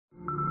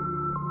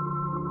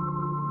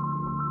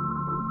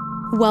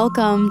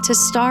Welcome to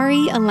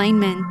Starry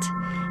Alignment,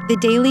 the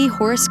daily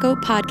horoscope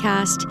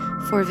podcast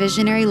for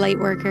visionary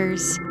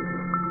lightworkers.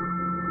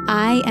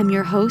 I am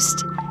your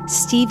host,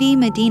 Stevie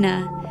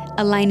Medina,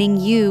 aligning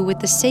you with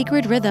the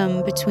sacred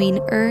rhythm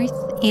between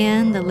Earth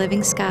and the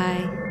living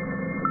sky.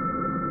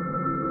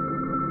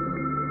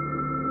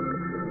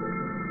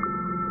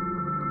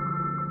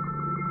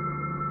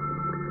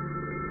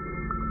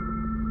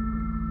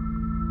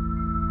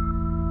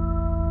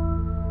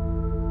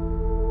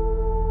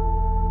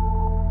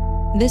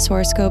 This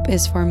horoscope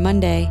is for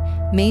Monday,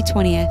 May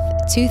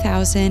 20th,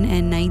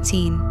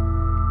 2019.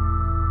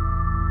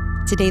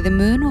 Today the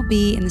moon will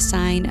be in the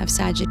sign of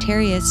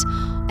Sagittarius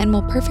and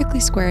will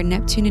perfectly square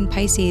Neptune in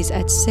Pisces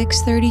at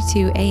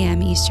 6:32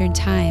 a.m. Eastern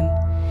Time,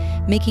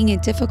 making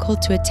it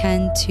difficult to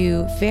attend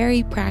to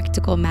very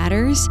practical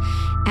matters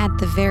at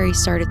the very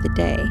start of the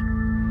day.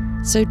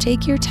 So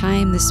take your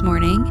time this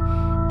morning.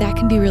 That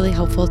can be really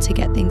helpful to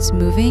get things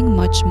moving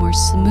much more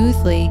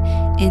smoothly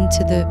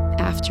into the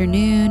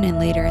afternoon and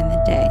later in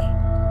the day.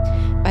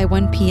 By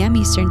 1 p.m.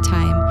 Eastern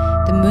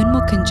Time, the moon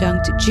will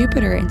conjunct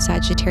Jupiter in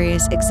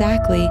Sagittarius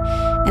exactly,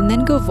 and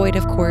then go void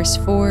of course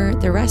for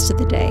the rest of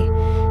the day,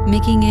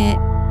 making it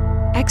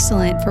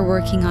excellent for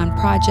working on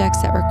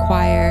projects that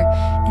require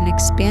an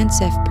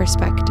expansive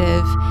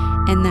perspective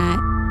and that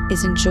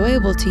is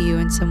enjoyable to you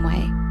in some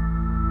way.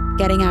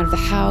 Getting out of the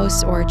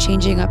house or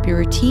changing up your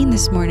routine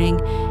this morning,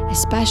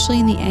 especially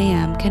in the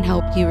AM, can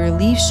help you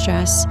relieve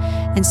stress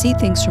and see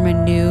things from a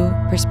new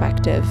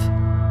perspective.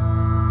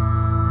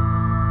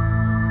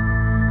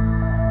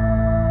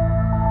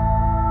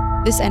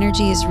 This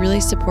energy is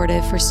really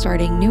supportive for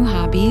starting new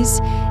hobbies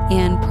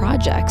and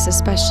projects,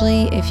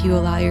 especially if you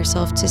allow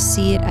yourself to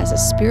see it as a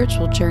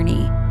spiritual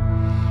journey.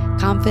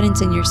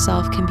 Confidence in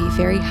yourself can be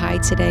very high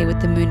today with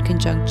the moon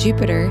conjunct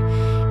Jupiter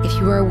if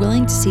you are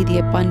willing to see the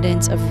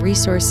abundance of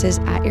resources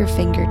at your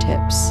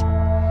fingertips.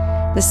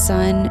 The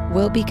sun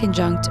will be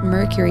conjunct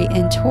Mercury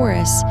in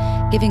Taurus,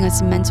 giving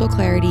us mental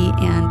clarity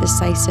and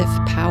decisive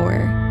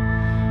power.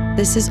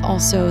 This is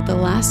also the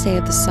last day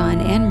of the sun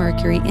and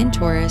Mercury in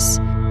Taurus,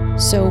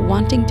 so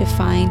wanting to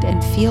find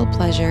and feel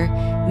pleasure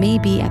may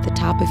be at the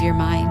top of your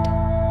mind.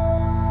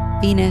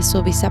 Venus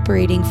will be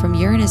separating from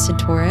Uranus in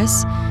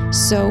Taurus,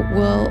 so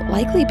we'll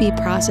likely be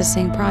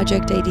processing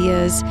project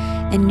ideas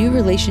and new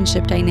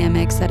relationship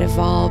dynamics that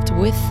evolved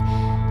with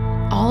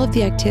all of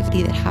the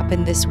activity that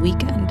happened this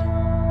weekend.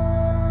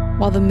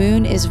 While the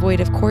moon is void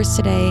of course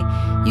today,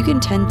 you can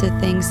tend to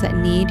things that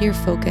need your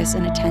focus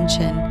and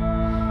attention.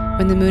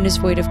 When the moon is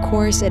void of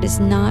course, it is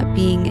not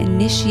being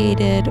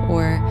initiated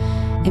or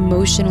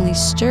emotionally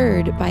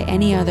stirred by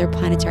any other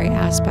planetary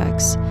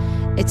aspects.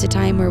 It's a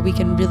time where we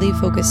can really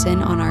focus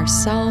in on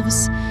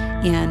ourselves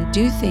and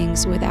do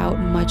things without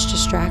much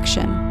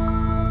distraction.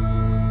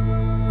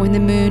 When the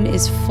moon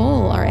is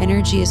full, our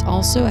energy is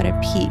also at a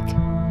peak.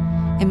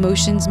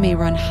 Emotions may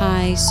run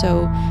high,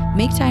 so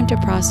make time to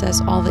process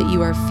all that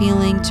you are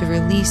feeling to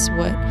release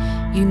what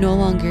you no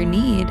longer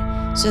need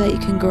so that you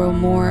can grow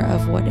more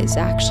of what is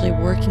actually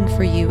working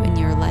for you in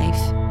your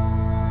life.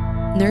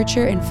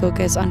 Nurture and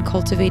focus on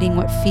cultivating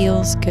what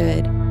feels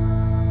good.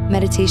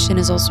 Meditation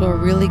is also a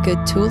really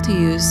good tool to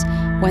use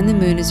when the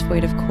moon is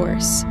void of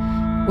course,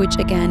 which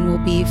again will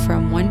be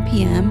from 1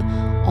 p.m.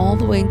 all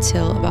the way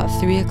until about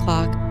 3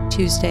 o'clock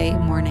Tuesday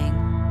morning.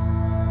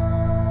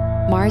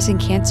 Mars in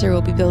Cancer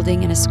will be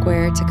building in a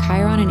square to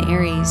Chiron in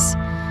Aries,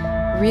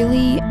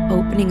 really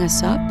opening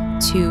us up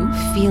to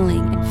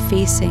feeling and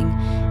facing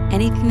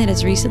anything that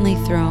has recently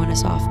thrown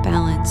us off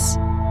balance.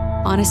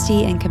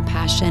 Honesty and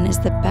compassion is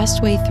the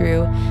best way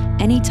through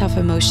any tough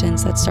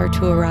emotions that start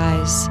to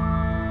arise.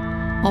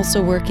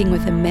 Also, working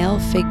with a male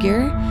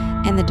figure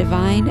and the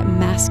divine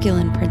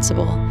masculine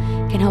principle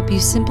can help you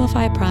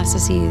simplify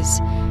processes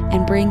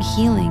and bring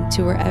healing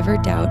to wherever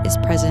doubt is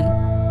present.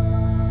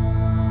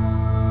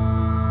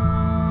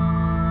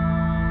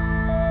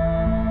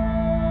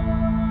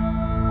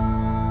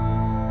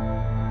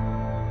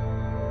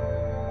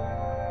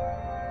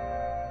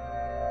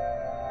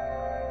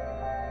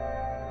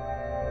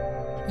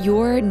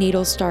 Your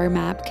natal star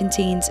map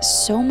contains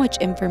so much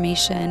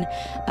information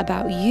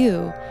about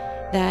you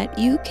that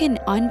you can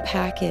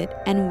unpack it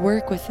and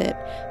work with it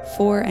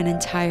for an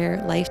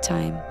entire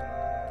lifetime.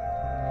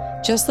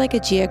 Just like a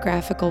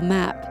geographical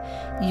map,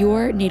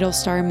 your natal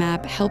star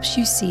map helps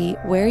you see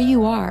where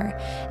you are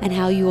and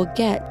how you will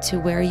get to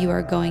where you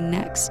are going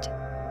next.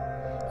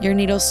 Your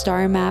natal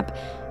star map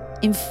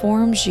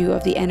informs you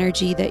of the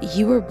energy that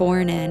you were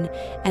born in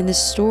and the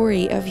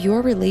story of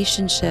your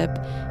relationship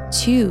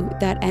to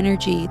that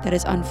energy that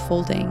is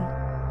unfolding.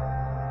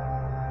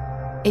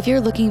 If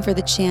you're looking for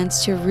the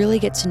chance to really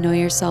get to know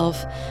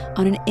yourself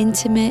on an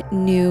intimate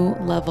new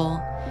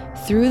level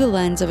through the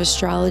lens of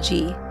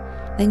astrology,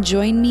 then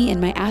join me in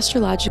my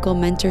astrological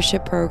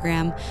mentorship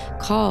program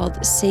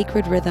called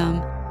Sacred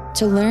Rhythm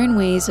to learn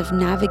ways of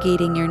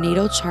navigating your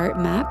natal chart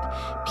map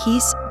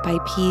piece by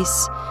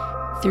piece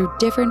through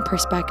different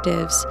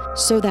perspectives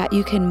so that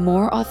you can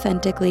more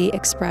authentically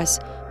express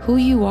who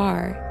you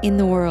are in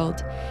the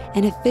world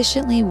and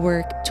efficiently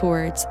work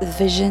towards the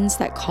visions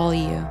that call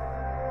you.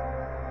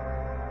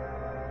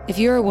 If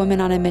you're a woman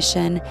on a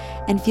mission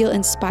and feel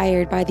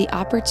inspired by the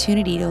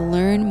opportunity to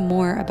learn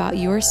more about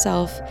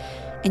yourself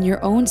and your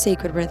own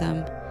sacred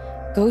rhythm,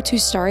 go to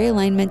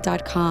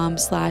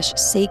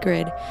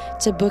starryalignment.com/sacred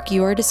to book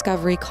your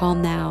discovery call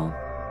now.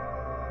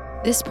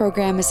 This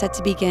program is set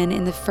to begin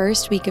in the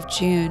first week of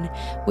June,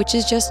 which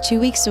is just 2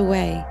 weeks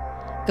away.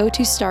 Go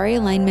to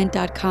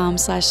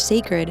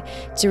starryalignment.com/sacred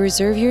to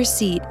reserve your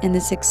seat in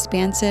this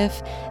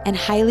expansive and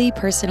highly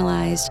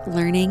personalized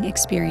learning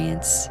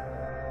experience.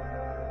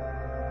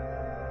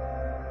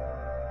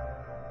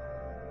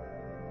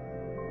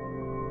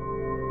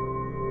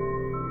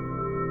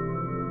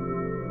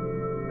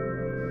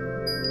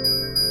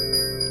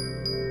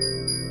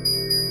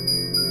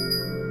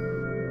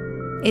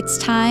 It's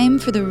time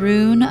for the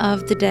rune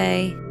of the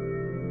day.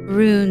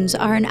 Runes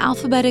are an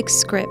alphabetic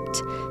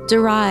script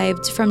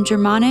derived from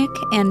Germanic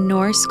and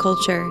Norse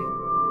culture.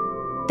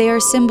 They are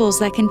symbols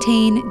that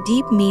contain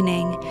deep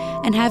meaning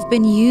and have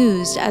been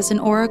used as an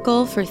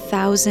oracle for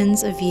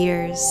thousands of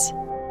years.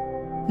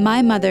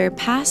 My mother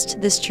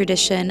passed this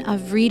tradition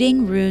of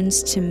reading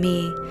runes to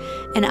me,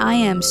 and I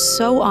am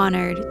so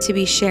honored to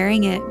be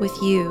sharing it with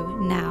you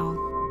now.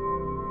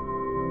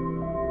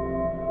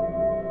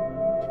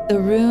 The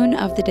rune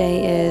of the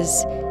day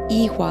is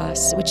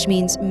Ihwas, which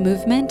means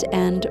movement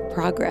and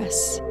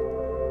progress.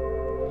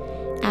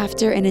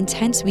 After an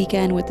intense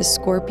weekend with the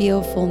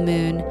Scorpio full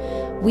moon,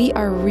 we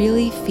are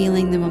really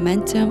feeling the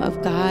momentum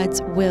of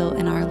God's will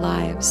in our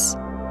lives.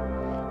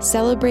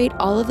 Celebrate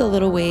all of the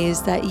little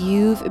ways that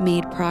you've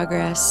made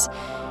progress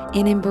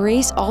and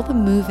embrace all the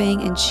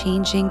moving and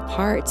changing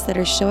parts that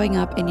are showing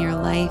up in your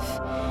life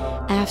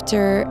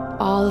after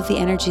all of the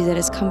energy that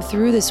has come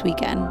through this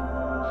weekend.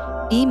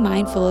 Be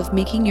mindful of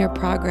making your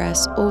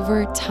progress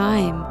over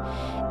time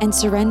and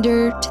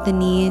surrender to the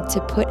need to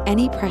put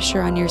any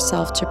pressure on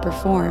yourself to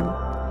perform.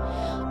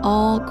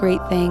 All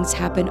great things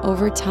happen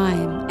over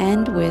time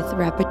and with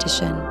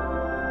repetition.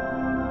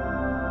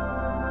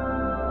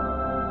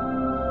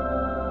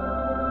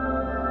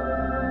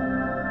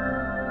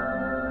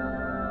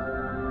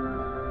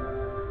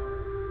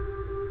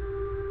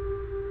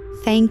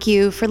 Thank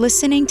you for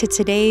listening to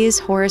today's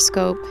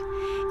horoscope.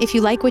 If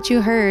you like what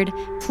you heard,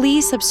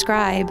 please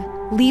subscribe,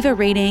 leave a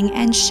rating,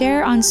 and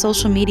share on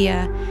social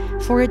media,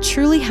 for it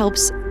truly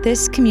helps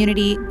this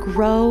community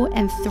grow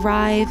and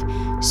thrive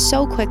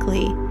so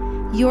quickly.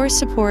 Your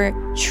support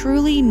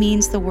truly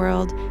means the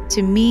world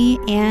to me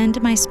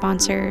and my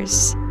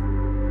sponsors.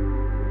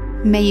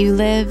 May you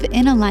live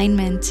in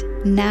alignment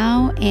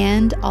now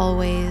and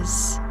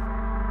always.